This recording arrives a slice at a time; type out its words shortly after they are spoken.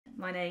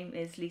My name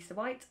is Lisa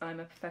White.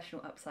 I'm a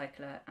professional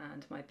upcycler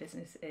and my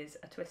business is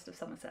A Twist of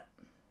Somerset.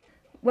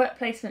 Work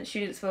placement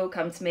students will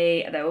come to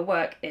me, they will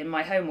work in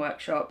my home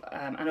workshop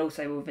and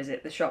also will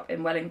visit the shop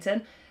in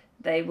Wellington.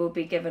 They will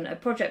be given a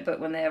project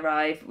book when they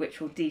arrive which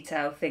will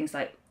detail things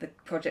like the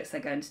projects they're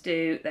going to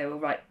do. They will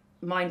write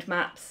mind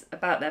maps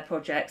about their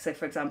project. So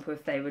for example,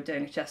 if they were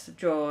doing a chest of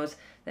drawers,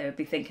 they would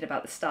be thinking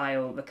about the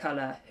style, the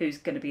colour, who's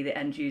going to be the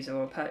end user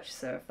or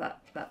purchaser of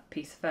that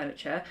piece of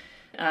furniture.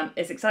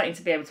 It's exciting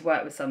to be able to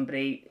work with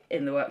somebody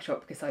in the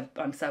workshop because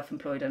I'm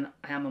self-employed and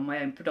I am on my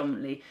own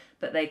predominantly,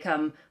 but they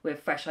come with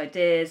fresh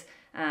ideas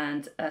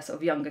and a sort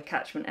of younger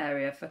catchment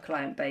area for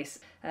client base.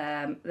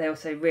 They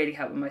also really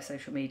help with my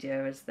social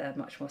media as they're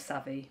much more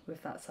savvy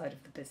with that side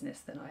of the business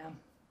than I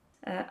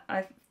am.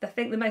 I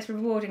think the most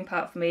rewarding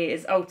part for me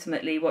is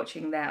ultimately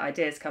watching their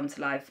ideas come to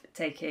life,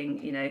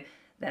 taking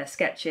their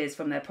sketches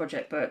from their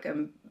project book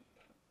and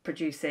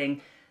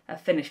producing a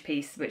finished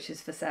piece which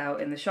is for sale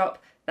in the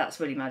shop.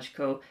 That's really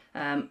magical.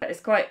 It's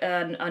quite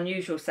an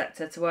unusual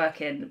sector to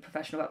work in.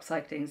 Professional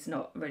upcycling is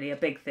not really a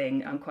big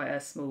thing. I'm quite a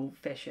small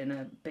fish in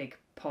a big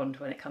pond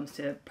when it comes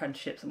to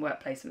apprenticeships and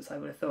work placements, I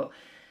would have thought.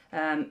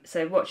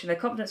 So watching their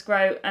confidence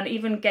grow and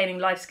even gaining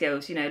life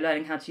skills,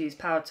 learning how to use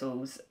power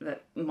tools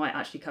that might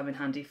actually come in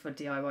handy for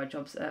DIY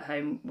jobs at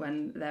home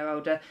when they're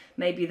older.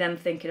 Maybe them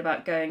thinking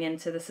about going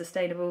into the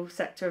sustainable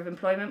sector of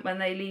employment when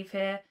they leave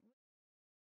here.